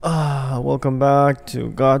Welcome back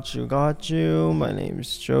to Got You. My name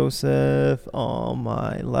is Joseph. On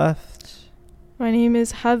my left. My name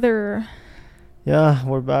is Heather. Yeah,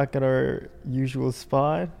 we're back at our usual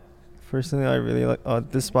spot. Personally, I really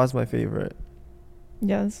like. This spot's my favorite.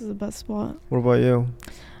 Yeah, this is the best spot. What about you?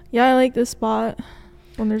 Yeah, I like this spot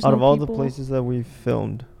when there's Out no of all people. the places that we've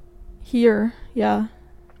filmed, Here, yeah,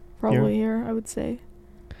 probably here, I would say.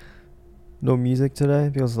 no music today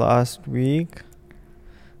because last week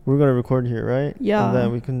we were gonna record here, right? Yeah. And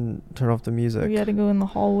then we can turn off the music. We had to go in the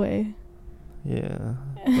hallway. Yeah.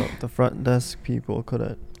 The front desk people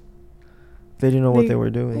couldn't. They didn't know what they were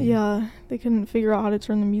doing. Yeah, they couldn't figure out how to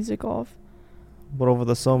turn the music off. But over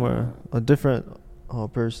the summer, a different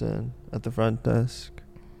person at the front desk,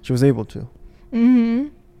 she was able to. Mm-hmm.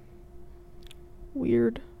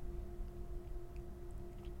 Weird.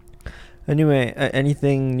 Anyway,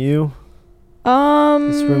 anything new?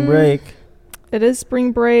 It's spring break. It is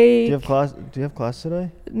spring break. Do you have class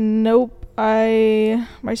today? Nope.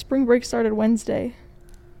 My spring break started Wednesday.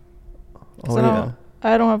 Oh yeah.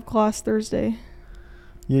 I don't have class Thursday.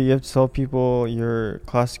 You have to tell people your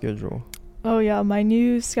class schedule. Oh yeah, my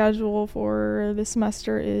new schedule for this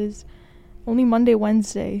semester is only Monday,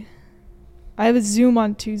 Wednesday. I have a Zoom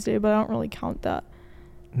on Tuesday, but I don't really count that.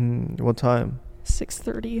 What time?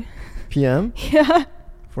 6:30 p.m.? Yeah.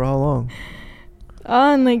 For how long?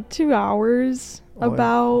 In like 2 hours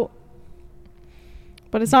about.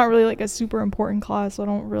 But it's not really like a super important class, so I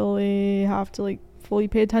don't really have to like fully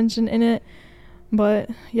pay attention in it.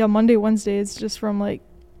 But yeah, Monday, Wednesday is just from like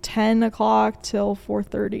 10 o'clock till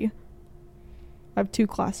 4:30. I have 2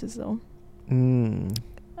 classes though. And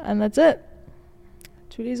that's it.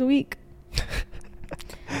 2 days a week.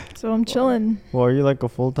 So I'm chilling. Well, are you like a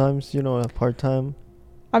full-time student or a part-time?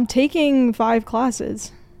 I'm taking 5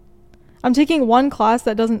 classes. I'm taking one class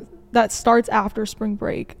that starts after spring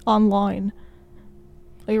break online.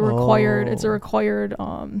 Like required. It's a required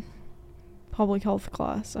public health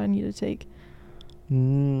class I need to take.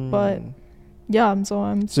 But yeah, I'm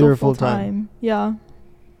still full time. Yeah.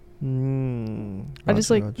 I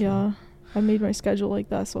just I made my schedule like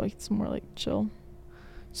that so it's more like chill.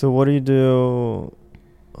 So what do you do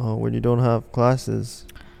when you don't have classes?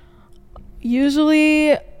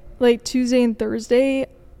 Usually like Tuesday and Thursday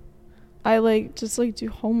I just do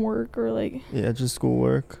homework or just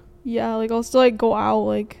schoolwork. Yeah, I'll still go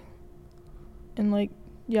out and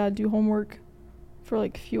do homework for a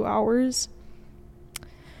few hours.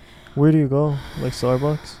 Where do you go? Like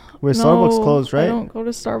Starbucks? Wait, No, Starbucks closed, right? I don't go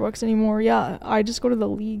to Starbucks anymore. Yeah, I just go to the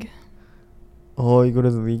League. Oh, you go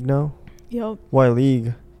to the League now? Yep. Why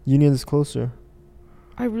League? Union's closer.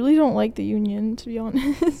 I really don't like the Union, to be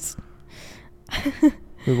honest.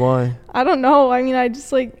 Wait, why? I don't know. I mean, I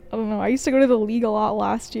don't know. I used to go to the League a lot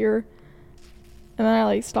last year. And then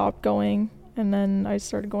I stopped going. And then I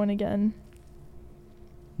started going again.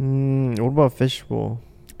 What about Fishbowl?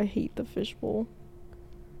 I hate the Fishbowl.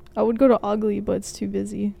 I would go to Ugly, but it's too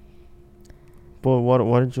busy. But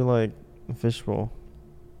why did you like Fishbowl?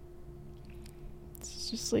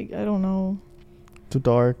 It's just I don't know. Too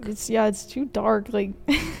dark? It's too dark. I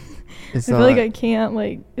It's feel like I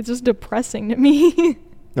can't, it's just depressing to me.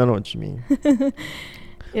 I know what you mean.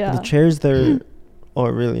 Yeah. But the chairs there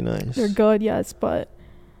are really nice. They're good, yes, but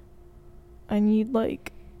I need, windows.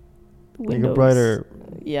 Like a brighter...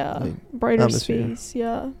 Yeah, brighter atmosphere. space,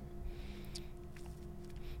 yeah.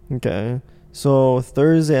 Okay. So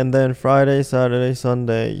Thursday and then Friday, Saturday,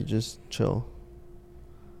 Sunday, you just chill.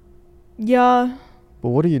 Yeah. But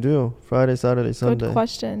what do you do Friday, Saturday, Sunday? Good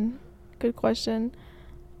question.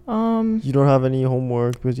 You don't have any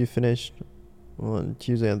homework because you finished on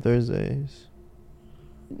Tuesday and Thursdays.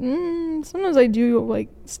 Sometimes I do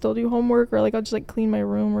still do homework, or I'll just clean my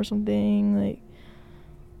room or something,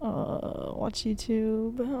 watch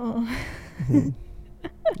YouTube.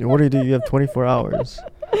 What do? You have 24 hours.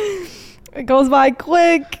 It goes by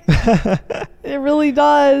quick. It really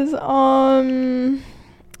does.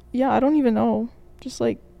 Yeah, I don't even know. Just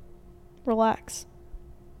relax.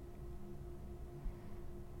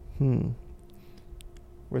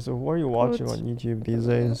 Wait, so what are you watching on YouTube these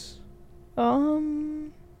days? I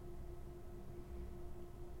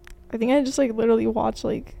think I just literally watch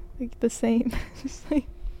the same. Just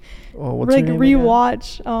what's your name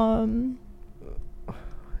rewatch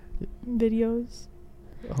videos.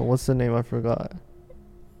 What's the name? I forgot.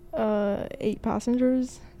 8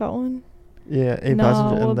 Passengers, that one. Yeah, 8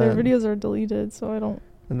 Passengers. Well, their videos are deleted, so I don't.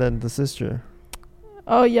 And then the sister.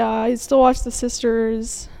 Oh yeah, I still watch the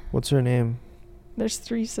sisters. What's her name? There's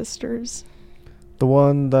 3 sisters. The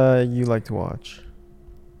one that you like to watch.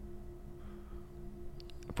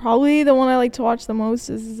 Probably the one I like to watch the most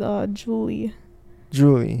is Julie.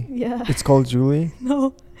 Julie. Yeah. It's called Julie?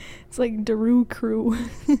 No. It's like Daru Crew.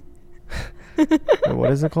 Wait, what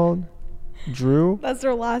is it called? Drew? That's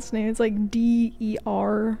their last name. It's like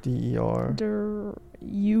D-E-R. D-E-R.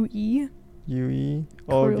 U-E. U-E?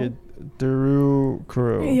 Oh, Crew. okay. Daru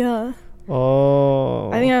Crew. Yeah. Oh.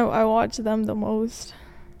 I think I watch them the most.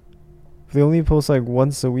 They only post like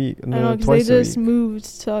once a week. I know, because twice they a week. just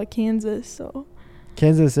moved to Kansas, so.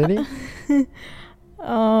 Kansas City?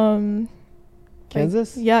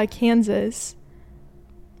 Kansas? Yeah, Kansas.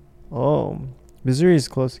 Oh. Missouri is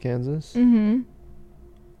close to Kansas. Mm-hmm.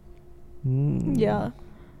 Mm. Yeah.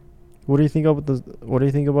 What do you think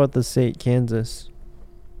about the state Kansas?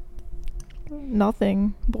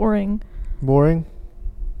 Nothing. Boring. Boring?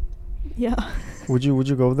 Yeah. Would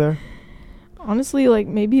you go there? Honestly, like,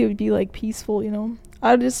 maybe it would be like peaceful, you know.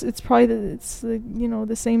 It's probably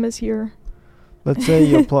the same as here. Let's say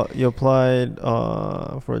you applied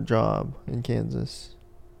for a job in Kansas.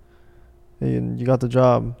 And you got the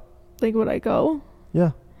job. Like, would I go?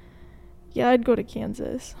 Yeah. Yeah, I'd go to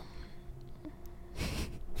Kansas.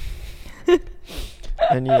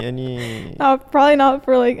 Any Probably not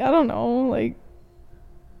for, like, I don't know, like,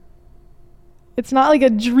 it's not like a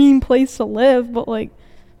dream place to live, but like,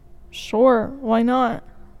 sure, why not?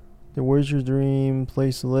 Where's your dream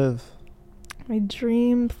place to live? My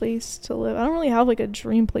dream place to live. I don't really have like a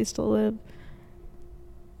dream place to live.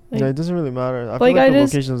 Like, Yeah, it doesn't really matter. I like, feel like the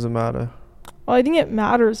just- location doesn't matter. well, I think it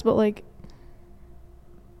matters, but like,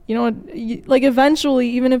 you know, like eventually,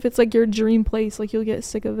 even if it's like your dream place, like you'll get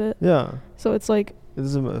sick of it. Yeah. So it's like, It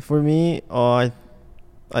doesn't, for me, I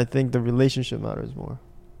think the relationship matters more.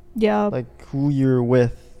 yeah, Like who you're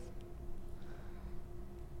with.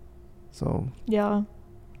 So, yeah.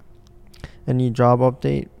 any job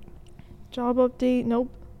update? Job update?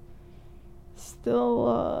 Nope.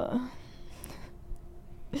 Still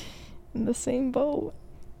in the same boat.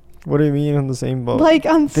 What do you mean on the same boat? Like,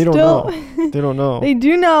 They don't know. They don't know. They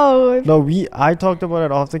do know. No, I talked about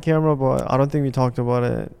it off the camera, but I don't think we talked about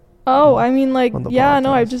it. Oh, I mean, like, on the yeah,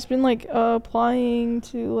 no, I've podcast. just been like applying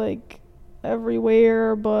to like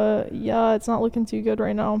everywhere, but yeah, it's not looking too good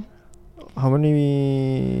right now. How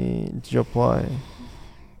many did you apply?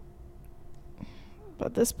 But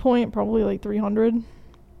at this point, probably like 300,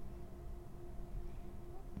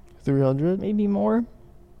 300? maybe more.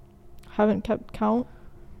 Haven't kept count.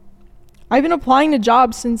 I've been applying to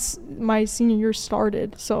jobs since my senior year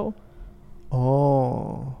started, so.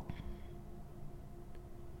 Oh.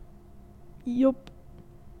 Yup.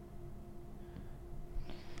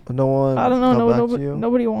 No one I don't know. got back to you?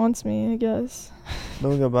 Nobody wants me, I guess. No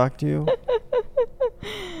one got back to you?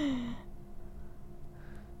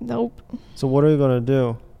 Nope. So what are you going to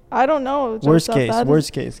do? I don't know. Worst Joseph, case. that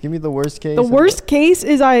Worst case. Give me the worst case. The worst case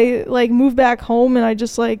is I like move back home and I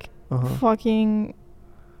just like Uh-huh. fucking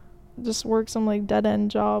just work some like dead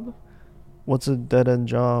end job. What's a dead end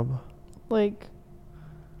job? Like,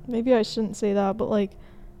 maybe I shouldn't say that, but like,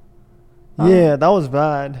 Yeah, that was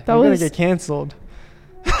bad. that You're going was- to get canceled.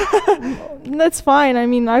 that's fine. I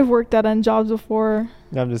mean, I've worked dead end jobs before.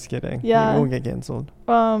 I'm just kidding. Yeah. You won't get canceled.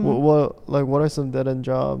 What are some dead end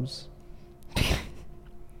jobs?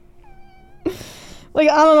 Like,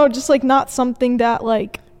 I don't know, just like not something that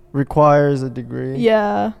like, Requires a degree.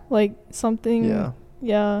 yeah, like something, Yeah.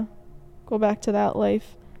 yeah, go back to that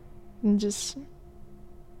life and just,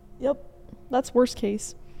 yep, that's worst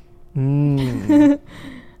case. Mm.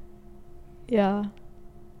 Yeah,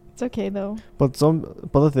 it's okay though. But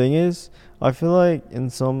the thing is, I feel like in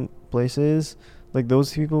some places, like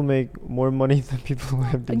those people make more money than people who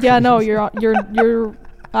have degrees. Yeah, no, you're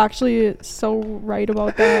actually so right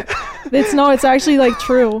about that. It's actually like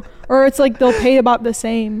true, or it's like they'll pay about the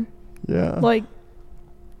same. Yeah. Like,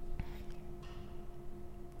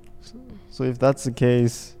 So if that's the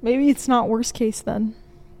case, maybe it's not worst case then.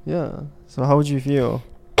 yeah. So how would you feel?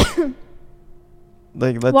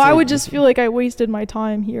 Like, let's Well, I say would just feel like I wasted my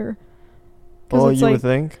time here. 'Cause Oh, it's you like, would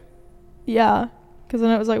think? yeah, because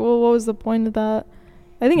then it was like, well, what was the point of that?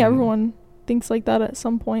 I think Mhm. everyone thinks like that at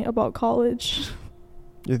some point about college.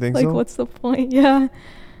 You think Like, so? what's the point? Yeah,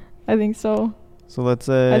 I think so. So let's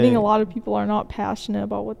say. I think a lot of people are not passionate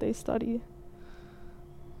about what they study.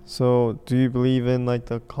 So do you believe in like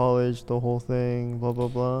the college, the whole thing, blah blah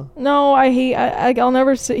blah? No, I'll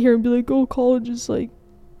never sit here and be like, oh, college is like,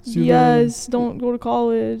 yes, don't go to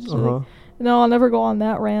college. Uh huh. Like, no, I'll never go on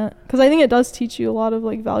that rant. Because I think it does teach you a lot of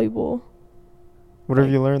like valuable What have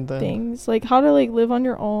like, you learned then? things. Like how to like live on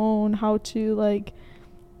your own, how to like,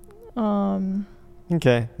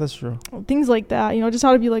 Okay, that's true. things like that. You know, just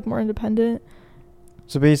how to be like more independent.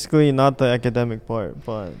 So basically, not the academic part,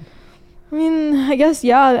 but I mean, I guess,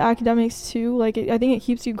 yeah, the academics too. Like, I think it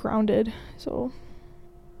keeps you grounded. So,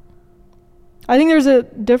 I think there's a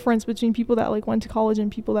difference between people that, like, went to college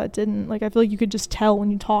and people that didn't. Like, I feel like you could just tell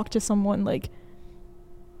when you talk to someone, like,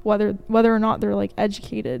 whether or not they're, like,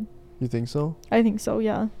 educated. you think so? I think so,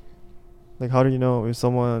 yeah. Like, how do you know if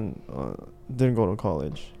someone didn't go to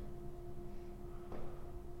college?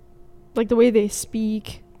 Like, the way they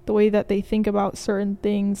speak, the way that they think about certain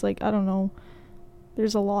things. Like, I don't know.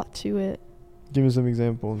 There's a lot to it. Give me some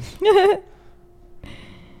examples. I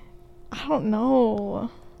don't know,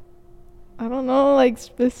 like,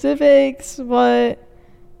 specifics, but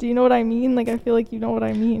do you know what I mean? Like, I feel like you know what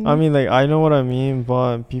I mean. I mean, like, I know what I mean,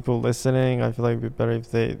 but people listening, I feel like it'd be better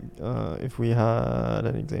if if we had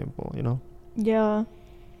an example, you know? Yeah.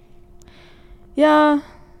 Yeah.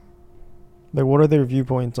 Like, what are their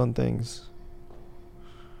viewpoints on things?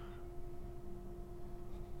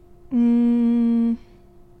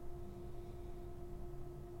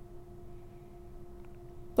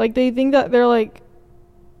 Like, they think that they're, like,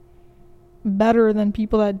 better than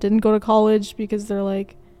people that didn't go to college because they're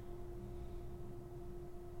like,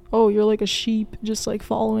 oh, you're like a sheep just, like,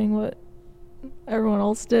 following what everyone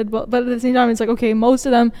else did. But at the same time, it's like, okay, most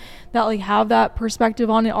of them that, like, have that perspective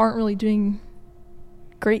on it aren't really doing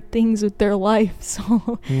great things with their life.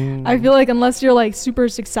 So I feel like unless you're, like, super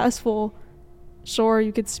successful, sure,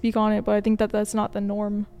 you could speak on it, but I think that that's not the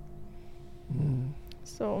norm.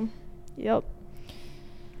 So, yep.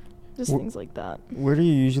 Just things like that. Where do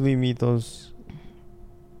you usually meet those?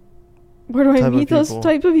 Where do I meet those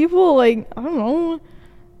type of people? Like, I don't know.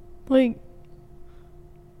 Like,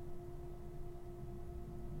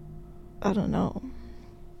 I don't know.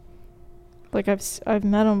 Like, I've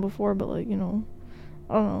met them before, but, like, you know,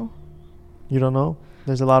 I don't know. You don't know?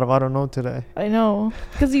 There's a lot of I don't know today. I know.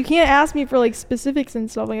 Because you can't ask me for, like, specifics and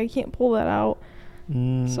stuff. Like, I can't pull that out.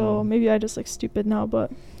 So maybe I just, like, stupid now, but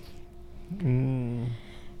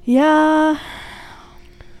yeah.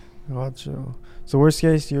 Gotcha. So worst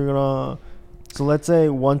case, you're gonna. So let's say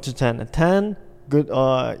 1 to 10. A 10, good.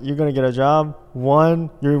 You're gonna get a job. 1,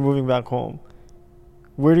 you're moving back home.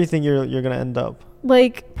 Where do you think you're gonna end up?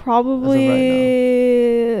 Like, probably.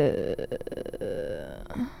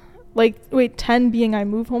 Like, wait, 10 being I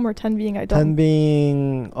move home or 10 being I don't? 10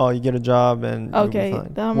 being you get a job and okay, you'll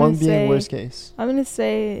be fine. 1 being worst case. I'm gonna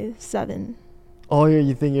say 7. Oh,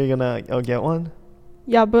 you think you're gonna get one?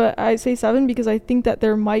 Yeah, but I say 7 because I think that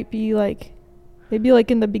there might be, like, maybe, like,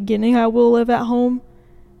 in the beginning I will live at home,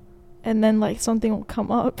 and then, like, something will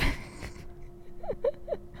come up.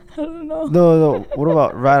 I don't know. No. What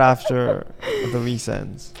about right after the lease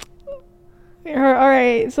ends? All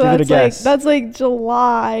right, so that's like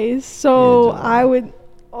July. So yeah, July. I would.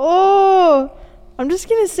 Oh, I'm just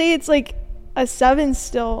gonna say it's like a 7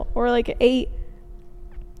 still, or like an 8,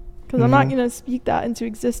 because I'm not gonna speak that into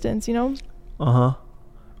existence, you know.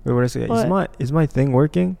 Wait, what did I say? Is my thing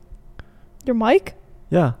working? Your mic?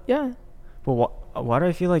 Yeah. Yeah. But why do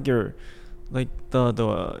I feel like your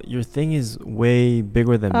your thing is way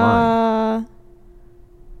bigger than mine?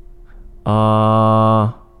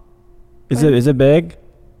 Is it big?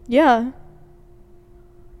 Yeah.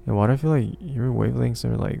 Yeah, why do I feel like your wavelengths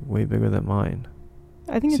are like way bigger than mine?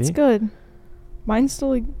 I think it's good. Mine's still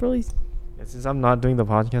like really. Yeah, since I'm not doing the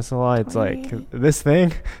podcast a lot, it's like this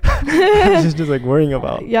thing. just like worrying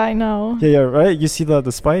about. Yeah, I know. Yeah, right. You see the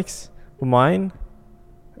spikes? But mine,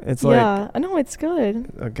 it's like. Yeah, I know it's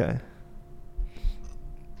good. Okay.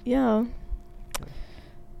 Yeah.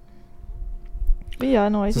 But yeah,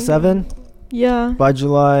 no, I think 7. Yeah. By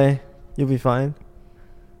July, you'll be fine.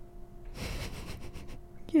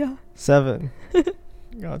 Yeah. 7.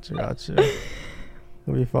 Gotcha.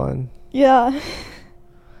 It'll be fun. Yeah.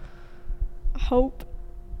 Hope.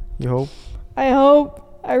 You hope? I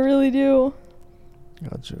hope. I really do.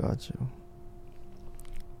 Gotcha.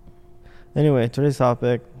 Anyway, today's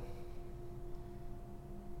topic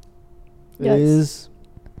is...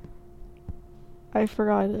 I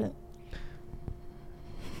forgot it.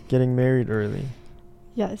 Getting married early.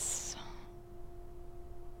 Yes.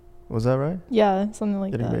 Was that right? Yeah, something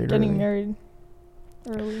like that. Getting married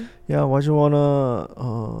early. Yeah, why'd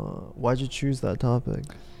you choose that topic?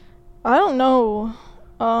 I don't know.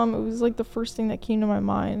 It was like the first thing that came to my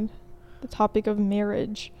mind. The topic of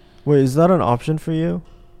marriage. Wait, is that an option for you?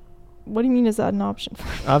 What do you mean is that an option for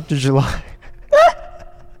me? After July.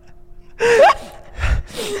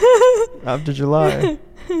 After July.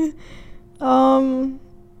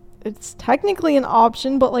 It's technically an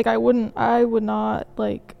option, but like I would not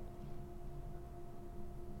like.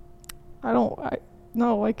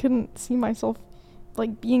 I couldn't see myself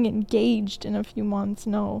like being engaged in a few months.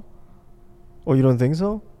 No. Oh, you don't think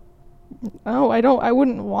so? Oh, I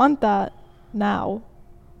wouldn't want that now.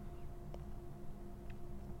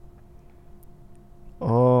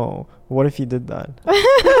 Oh, what if you did that?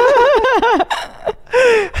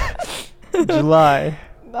 July.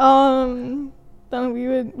 Then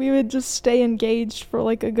we would just stay engaged for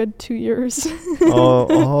like a good 2 years.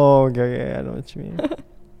 Okay, I know what you mean.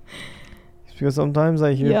 Because sometimes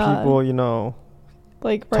I hear people,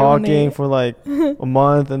 like right talking for like a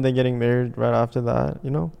month and then getting married right after that,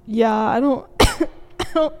 Yeah, I don't I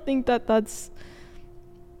don't think that's,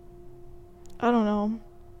 I don't know.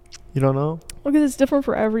 You don't know? Because it's different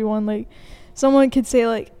for everyone. Like, someone could say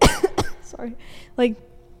like sorry, like,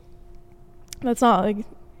 that's not like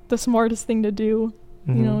the smartest thing to do.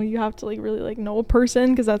 Mm-hmm. You have to like really like know a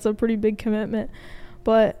person, because that's a pretty big commitment.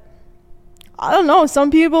 But I don't know,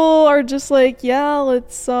 some people are just like, yeah,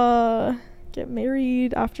 let's get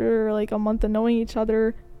married after like a month of knowing each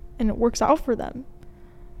other, and it works out for them.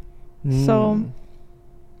 So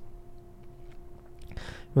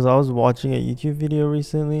because I was watching a YouTube video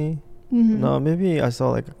recently. mm-hmm. No, maybe I saw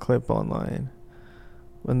like a clip online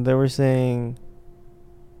when they were saying,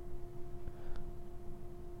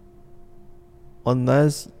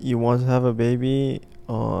 unless you want to have a baby,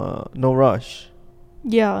 no rush.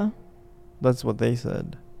 Yeah. That's what they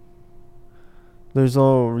said. There's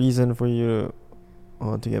no reason for you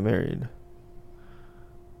to get married.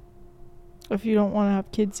 If you don't want to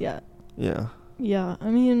have kids yet. Yeah. Yeah, I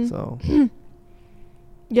mean, So.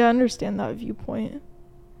 yeah, I understand that viewpoint.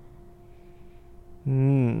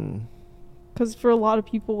 Because for a lot of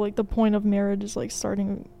people, like, the point of marriage is like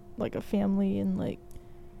starting like a family and like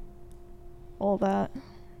all that.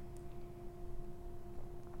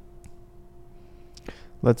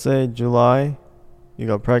 Let's say July, you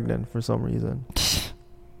got pregnant for some reason.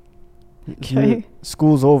 Okay.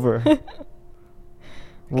 School's over.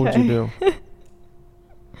 What would you do?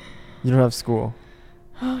 You don't have school.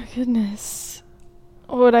 Oh, goodness.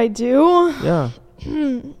 What would I do? Yeah.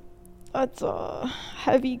 That's a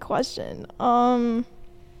heavy question. I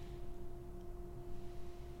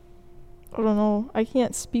don't know. I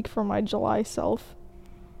can't speak for my July self.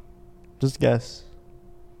 Just guess.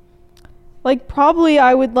 Like, probably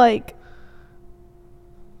I would like...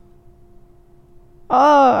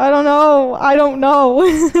 I don't know. I don't know.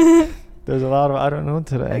 There's a lot of I don't know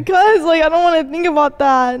today. Because, like, I don't want to think about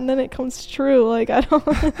that, and then it comes true. Like, I don't...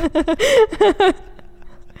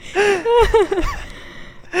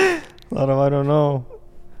 A lot of I don't know.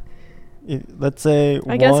 Let's say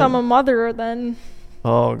I guess I'm a mother then.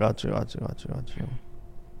 Oh, got you. You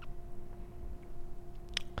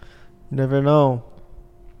never know.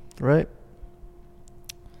 Right?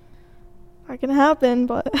 That can happen,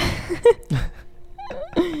 but...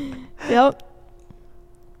 Yep.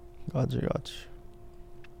 Got you.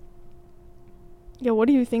 Yeah, what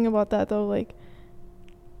do you think about that, though? Like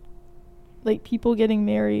people getting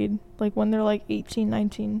married, like, when they're, like, 18,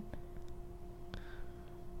 19.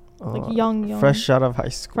 Like, young. Fresh out of high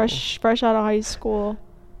school. Fresh out of high school.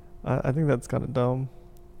 I think that's kind of dumb.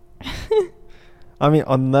 I mean,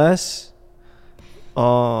 unless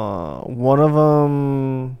one of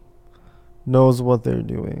them knows what they're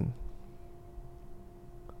doing.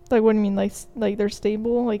 Like, what do you mean? Like they're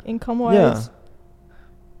stable, like, income-wise? Yeah.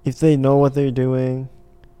 If they know what they're doing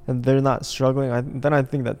and they're not struggling, then I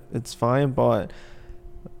think that it's fine. But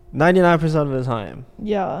 99% of the time,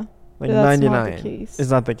 yeah, like, that's 99 not the case.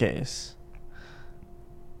 is not the case.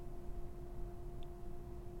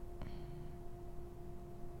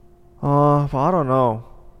 But I don't know.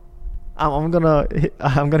 I'm gonna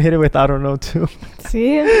hit it with I don't know too.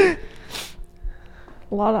 See, a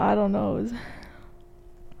lot of I don't knows.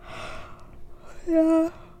 Yeah,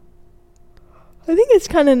 I think it's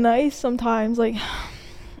kind of nice sometimes. Like,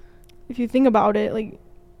 if you think about it, like,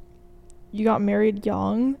 you got married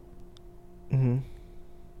young. Mm-hmm.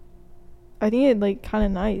 I think it, like, kind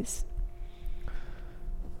of nice.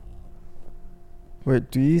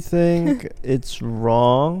 Wait, do you think it's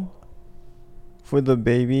wrong for the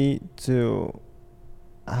baby to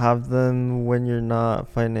have them when you're not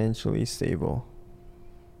financially stable?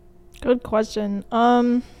 Good question.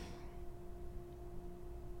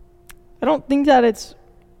 I don't think that it's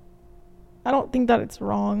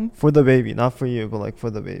wrong. For the baby, not for you, but like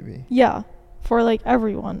for the baby. Yeah, for like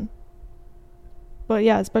everyone. But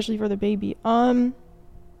yeah, especially for the baby.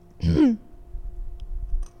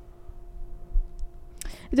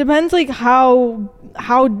 It depends, like, how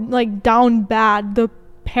like down bad the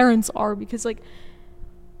parents are, because, like,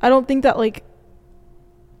 I don't think that like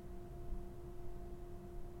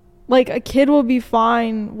a kid will be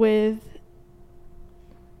fine with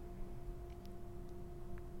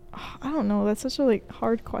I don't know. That's such a like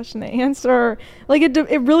hard question to answer. Like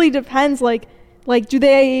it really depends. Like do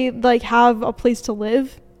they like have a place to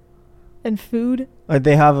live and food?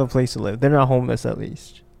 They have a place to live. They're not homeless at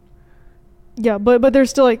least. Yeah, but they're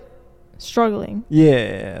still like struggling.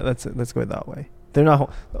 Yeah, let's go that way. They're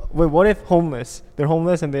not. Wait, what if homeless? They're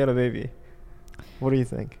homeless and they had a baby. What do you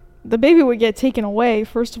think? The baby would get taken away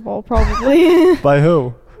first of all, probably. By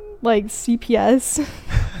who? Like CPS.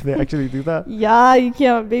 They actually do that? Yeah, you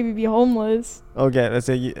can't have a baby be homeless. Okay, let's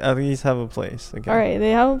say you at least have a place. Okay. All right,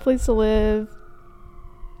 they have a place to live.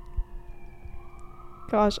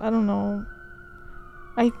 Gosh, I don't know.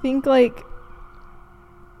 I think like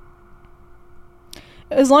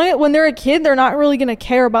as long as when they're a kid, they're not really gonna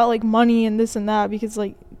care about like money and this and that because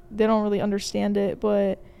like they don't really understand it.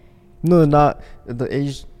 But no, not the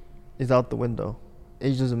age is out the window.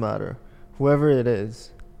 Age doesn't matter. Whoever it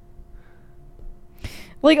is.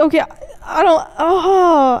 Like okay, I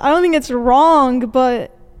don't think it's wrong,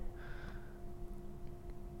 but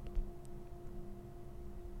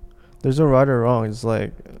there's no right or wrong. It's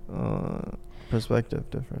like perspective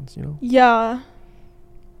difference, you know. Yeah.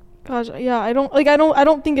 Gosh, yeah, I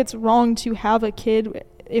don't think it's wrong to have a kid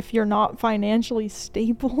if you're not financially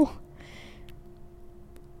stable.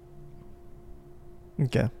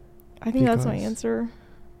 Okay. I think that's my answer.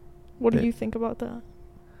 What do you think about that?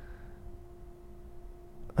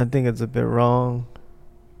 I think it's a bit wrong.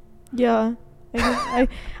 Yeah. I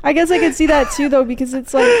guess I could see that too though because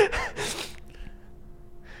it's like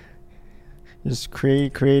just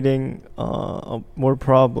creating more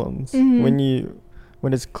problems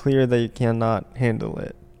when it's clear that you cannot handle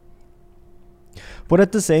it. But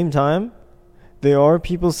at the same time, there are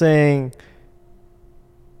people saying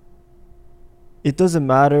it doesn't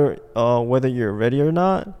matter whether you're ready or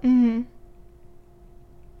not. Mm-hmm.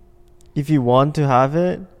 If you want to have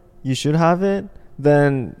it, you should have it.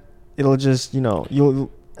 Then it'll just,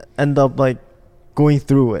 you'll end up like going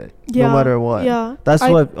through it no matter what. Yeah. That's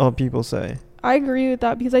what people say. I agree with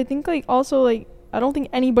that because I think like also like I don't think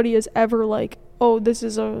anybody is ever like, oh, this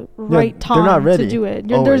is a right time to do it.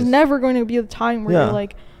 There's never going to be a time where you're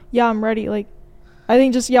like, yeah, I'm ready. Like, I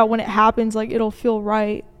think just, when it happens, like, it'll feel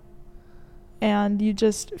right. And you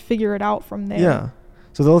just figure it out from there. Yeah.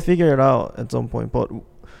 So they'll figure it out at some point. But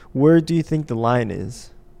where do you think the line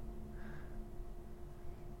is?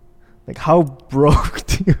 Like, how broke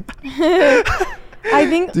do you I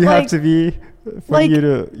think, do you have to be for you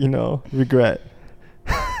to, regret?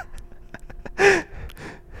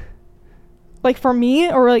 Like for me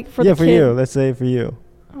or like for the kid? Yeah, for you. Let's say for you.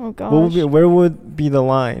 Oh gosh. Where would be the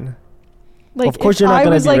line? Like of course you're not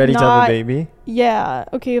going to be ready to have a baby. Yeah.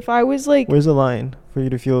 Okay, if I was like... Where's the line for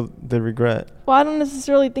you to feel the regret? Well, I don't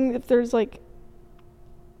necessarily think that there's like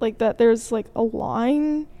that there's like a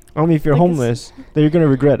line. I mean, if you're homeless, then you're going to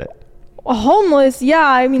regret it. Homeless, yeah.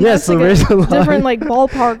 I mean, that's so like a different like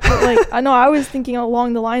ballpark. But like, I know I was thinking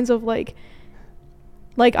along the lines of like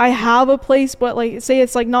I have a place, but like say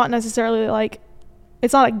it's like not necessarily like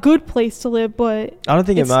it's not a good place to live, but I don't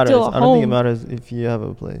think it matters. I don't think it matters if you have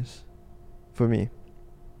a place. For me.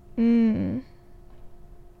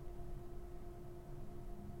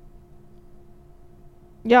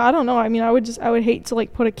 Yeah, I don't know. I mean, I would hate to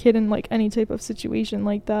like put a kid in like any type of situation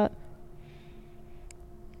like that.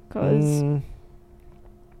 Cause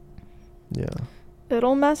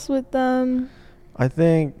it'll mess with them. I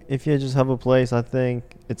think if you just have a place, I think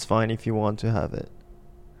it's fine if you want to have it.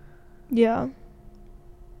 Yeah.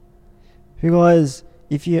 Because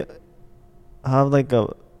if you have like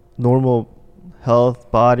a normal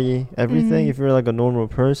health, body, everything, if you're like a normal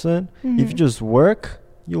person, if you just work,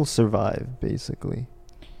 you'll survive, basically.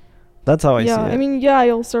 That's how I see it. I mean, yeah,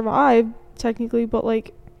 you'll survive, technically, but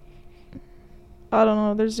like, I don't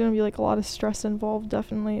know, there's gonna be like a lot of stress involved,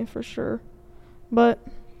 definitely, for sure. But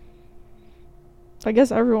I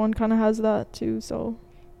guess everyone kind of has that too, so.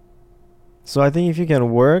 So I think if you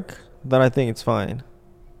can work, then I think it's fine.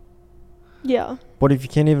 Yeah. But if you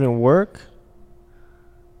can't even work,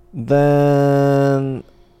 then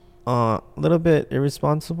a little bit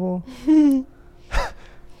irresponsible.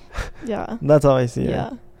 Yeah. That's how I see it.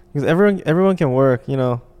 Yeah. Because everyone can work, they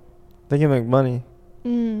can make money.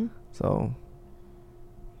 So.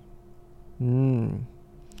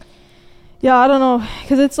 Yeah, I don't know,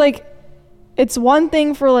 because it's like, it's one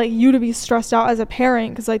thing for like you to be stressed out as a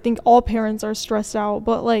parent, because I think all parents are stressed out,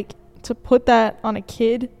 but like to put that on a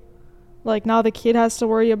kid, like now the kid has to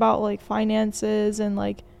worry about like finances and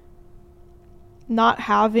like not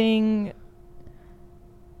having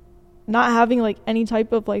like any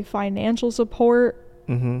type of like financial support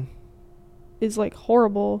is like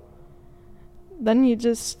horrible. Then you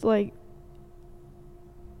just like,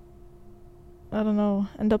 I don't know,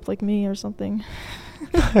 end up like me or something.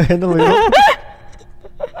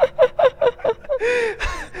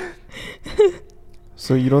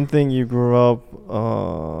 So you don't think you grew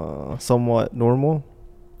up somewhat normal?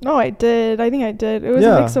 No, I did. I think I did. It was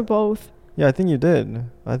a mix of both. Yeah, I think you did.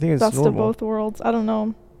 I think it's best normal. of both worlds. I don't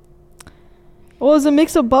know. Well, it was a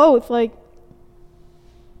mix of both. Like,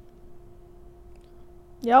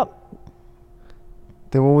 yep.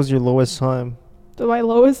 Then what was your lowest time? My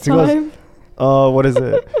lowest time? What is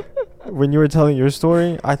it? When you were telling your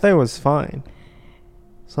story, I thought it was fine.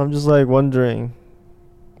 So I'm just like wondering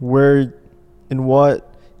where, in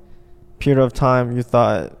what period of time you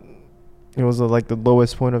thought it was like the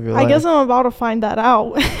lowest point of your life. I guess I'm about to find that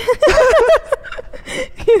out.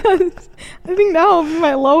 Yes. I think that will be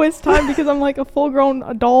my lowest time because I'm like a full-grown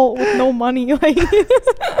adult with no money. Like,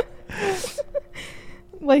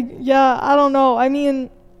 like, yeah, I don't know. I mean,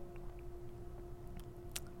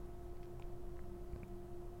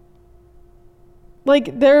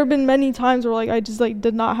 like, there have been many times where like I just like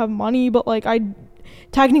did not have money, but like I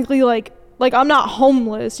technically like I'm not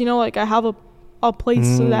homeless, you know, like I have a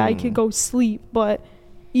place so that I could go sleep, but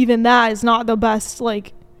even that is not the best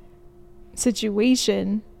like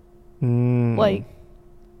situation. Like,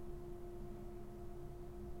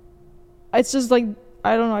 it's just like,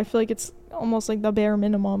 I don't know, I feel like it's almost like the bare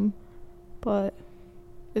minimum, but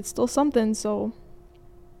it's still something. So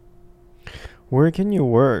where can you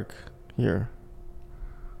work here?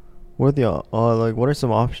 What are the like what are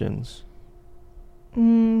some options?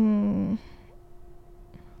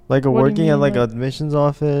 Like working at like admissions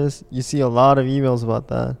office, you see a lot of emails about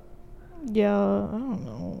that. Yeah, I don't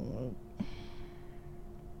know.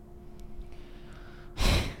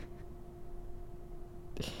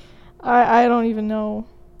 I don't even know.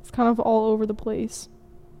 It's kind of all over the place.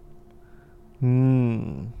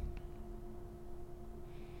 And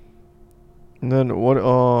then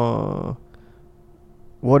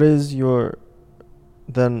what is your,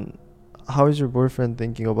 then how is your boyfriend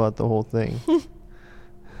thinking about the whole thing?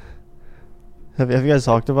 Have you guys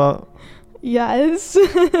talked about? Yes.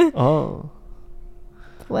 Oh.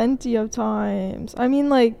 Plenty of times. I mean,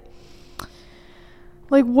 like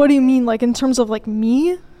what do you mean? Like in terms of like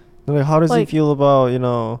me? Like how does he feel about, you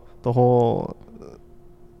know, the whole,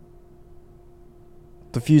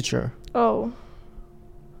 the future? Oh.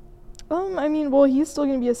 I mean, well, he's still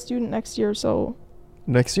gonna be a student next year, so.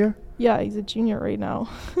 Next year? Yeah, he's a junior right now.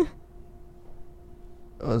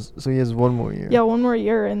 So he has one more year. Yeah, one more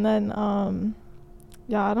year, and then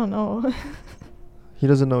yeah, I don't know. He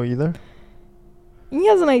doesn't know either? He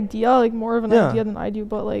has an idea, like more of an idea than I do,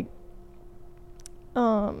 but like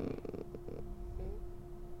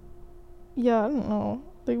yeah, I don't know.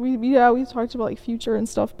 Like we talked about like future and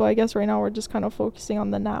stuff, but I guess right now we're just kind of focusing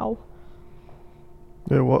on the now.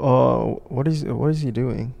 Yeah, what is he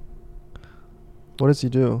doing? What does he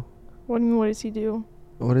do? What do you mean, what does he do?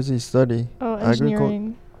 What does he study? Oh,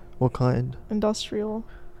 engineering. What kind? Industrial.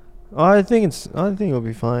 I think it'll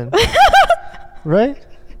be fine. Right?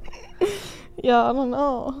 Yeah, I don't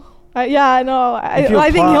know. I know.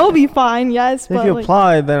 I think he'll be fine. Yes, if you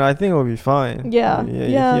apply, then I think it'll be fine. Yeah.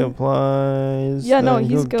 If he applies, yeah, no, he's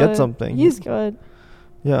he'll good. Get something. He's good.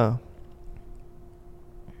 Yeah.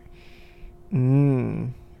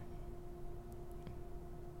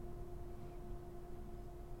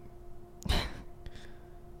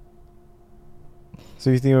 So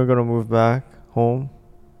you think we're gonna move back home?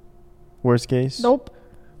 Worst case? Nope.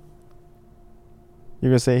 You're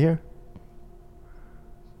gonna stay here?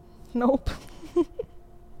 Nope.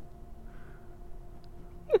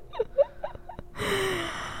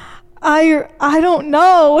 I don't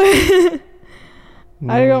know.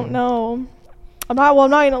 I don't know. I'm not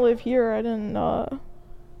gonna live here. I didn't Oh,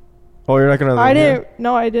 you're not gonna live here?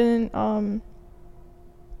 I didn't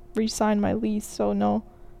re-sign my lease, so no.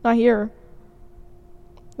 Not here.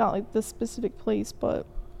 Not like this specific place, but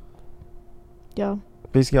yeah.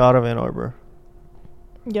 Basically out of Ann Arbor.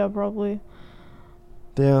 Yeah, probably.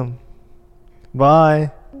 Damn.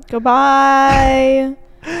 Bye. Goodbye.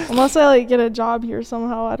 Unless I like get a job here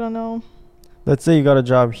somehow, I don't know. Let's say you got a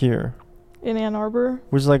job here. In Ann Arbor?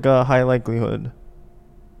 Which is like a high likelihood.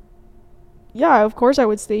 Yeah, of course I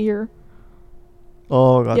would stay here.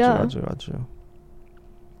 Oh, got you.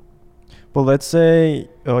 But let's say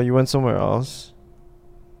you went somewhere else.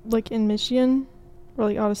 Like in Michigan? Or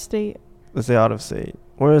like out of state? Let's say out of state.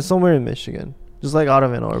 Or somewhere in Michigan. Just like out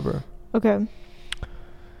of Ann Arbor. Okay.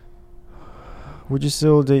 Would you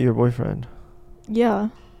still date your boyfriend? Yeah.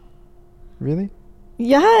 Really?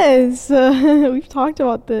 Yes. We've talked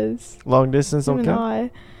about this. Long distance, Him okay?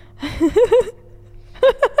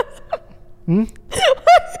 And I.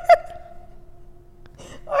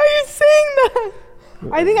 Why are you saying that?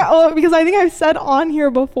 Because I think I've said on here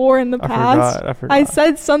before in the past. I forgot. I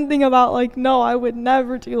said something about like, no, I would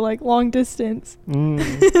never do like long distance.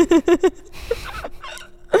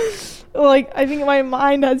 Like, I think my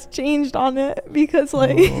mind has changed on it because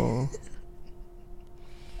like,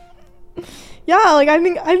 yeah, like I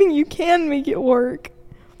think you can make it work.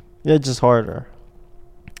 Yeah, just harder.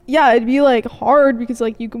 Yeah, it'd be like hard because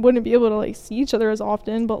like you wouldn't be able to like see each other as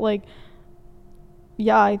often, but like,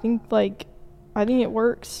 yeah, I think it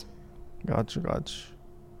works. Gotcha.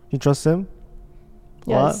 You trust him?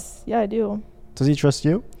 Yes. Yeah, I do. Does he trust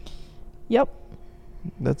you? Yep.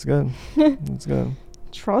 That's good. That's good.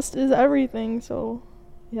 Trust is everything, so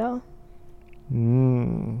yeah.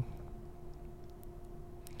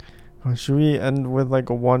 Should we end with like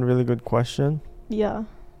one really good question? Yeah.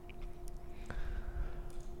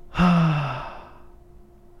 Yeah,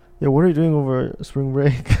 what are you doing over spring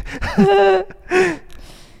break?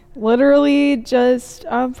 Literally just,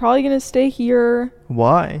 I'm probably gonna stay here.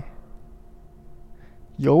 Why?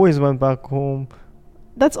 You always went back home.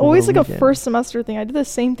 That's always like a first semester thing. I did the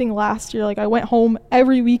same thing last year. Like I went home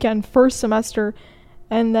every weekend first semester,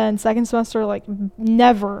 and then second semester like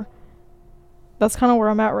never. That's kind of where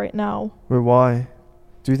I'm at right now. Wait, why?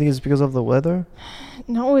 Do you think it's because of the weather?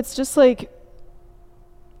 No, it's just like,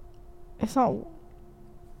 it's not,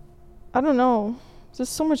 I don't know. It's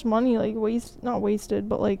just so much money, like not wasted,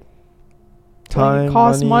 but like time, like it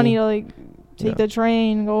costs money money to like take the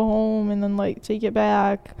train, go home, and then like take it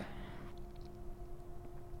back.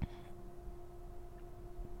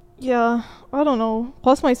 Yeah, I don't know.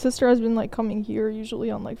 Plus my sister has been like coming here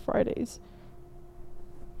usually on like Fridays.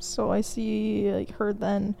 So I see like her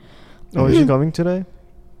then. Oh, is she coming today?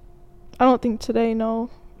 I don't think today,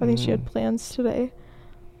 no. I think she had plans today.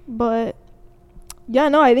 But yeah,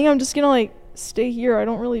 no, I think I'm just gonna like stay here. I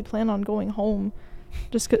don't really plan on going home.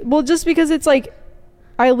 Just because it's like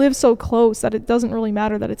I live so close that it doesn't really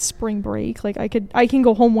matter that it's spring break. Like I can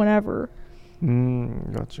go home whenever.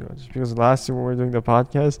 Gotcha. Because last year when we were doing the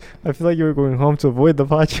podcast, I feel like you were going home to avoid the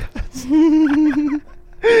podcast.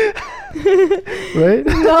 Right?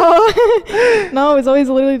 No, it's always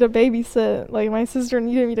literally to babysit. Like my sister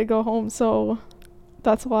needed me to go home, so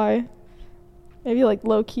that's why. Maybe like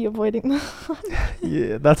low key avoiding them.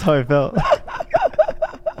 Yeah, that's how I felt.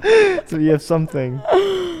 So you have something.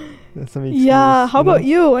 Yeah. How about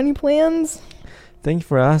you? Any plans? Thank you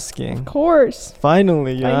for asking. Of course.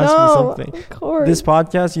 Finally, you asked me something. Of course. This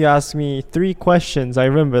podcast, you asked me 3 questions. I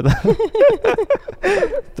remember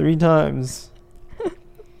that. 3 times.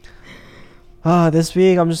 This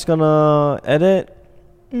week I'm just gonna edit.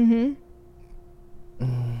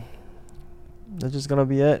 That's just gonna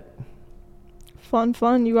be it. Fun.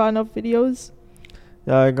 You got enough videos?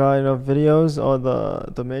 Yeah, I got enough videos. Or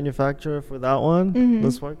the manufacturer for that one,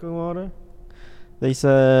 the sparkling water. They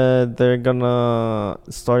said they're gonna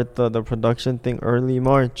start the production thing early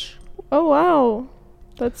March. Oh wow,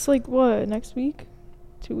 that's like what, next week?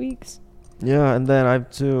 2 weeks? Yeah, and then I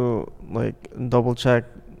have to like double check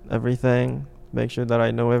everything, make sure that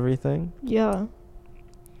I know everything. Yeah.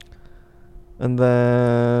 And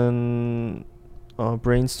then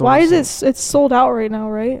brainstorm. Why is it's sold out right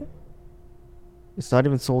now, right? It's not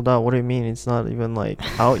even sold out. What do you mean? It's not even like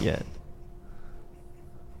out yet.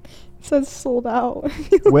 It says sold out.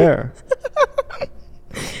 Where?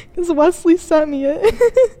 Because Wesley sent me it.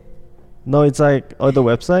 No, it's like the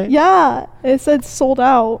website. Yeah, it said sold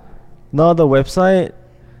out. No, the website.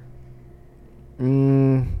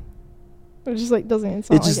 It just like doesn't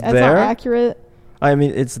sound it's just like there. It's not accurate. I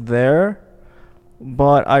mean, it's there,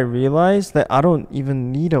 but I realized that I don't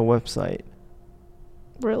even need a website.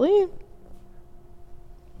 Really?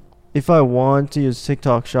 If I want to use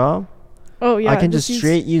TikTok Shop, yeah, I can just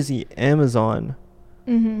straight use the Amazon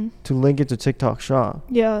to link it to TikTok Shop.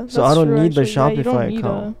 Yeah, so I don't need the Shopify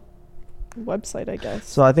account. Website, I guess.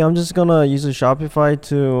 So I think I'm just gonna use the Shopify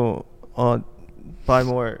to buy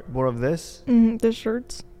more of this. The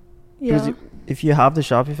shirts. Yeah. Because if you have the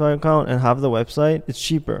Shopify account and have the website, it's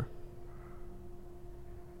cheaper.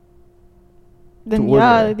 Then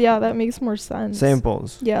yeah, that makes more sense.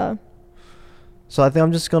 Samples. Yeah. So I think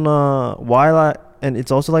I'm just gonna and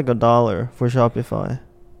it's also like $1 for Shopify.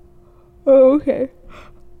 Oh, okay.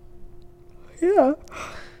 Yeah.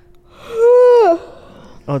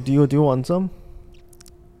 Oh, do you want some?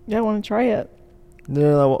 Yeah, I want to try it.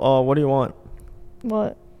 No, what do you want?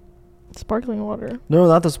 What? Sparkling water. No,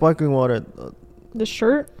 not the sparkling water. The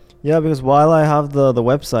shirt? Yeah, because while I have the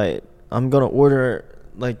website, I'm gonna order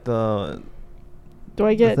like the. Do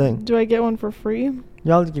I get one for free?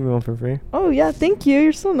 Yeah, I'll give you one for free. Oh yeah, thank you.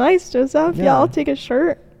 You're so nice, Joseph. Yeah, I'll take a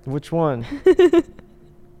shirt. Which one?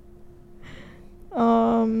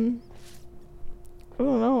 I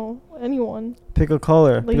don't know. Anyone. Pick a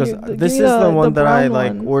color. Like because this is the one that I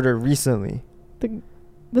like ordered recently.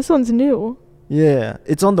 This one's new. Yeah,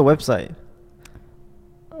 it's on the website.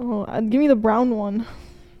 Oh, give me the brown one.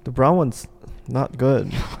 The brown one's not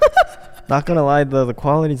good. Not gonna lie, the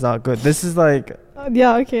quality's not good. This is like...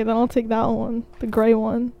 yeah, okay, then I'll take that one. The gray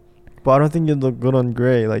one. But I don't think you'd look good on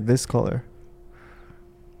gray, like this color.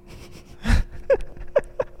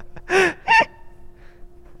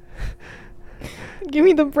 Give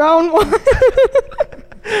me the brown one.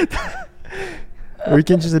 Or you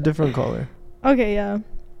can choose a different color. Okay, yeah.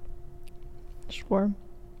 Sure.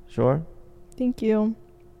 Sure? Thank you.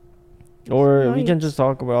 Or we can just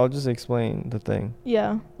talk about... I'll just explain the thing.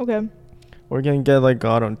 Yeah, okay. Or we can get like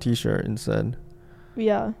God on t-shirt instead.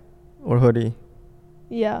 Yeah. Or hoodie.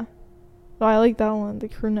 Yeah. Oh, I like that one, the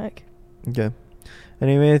crew neck. Okay.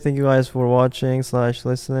 Anyway, thank you guys for watching /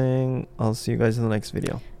 listening. I'll see you guys in the next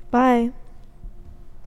video. Bye.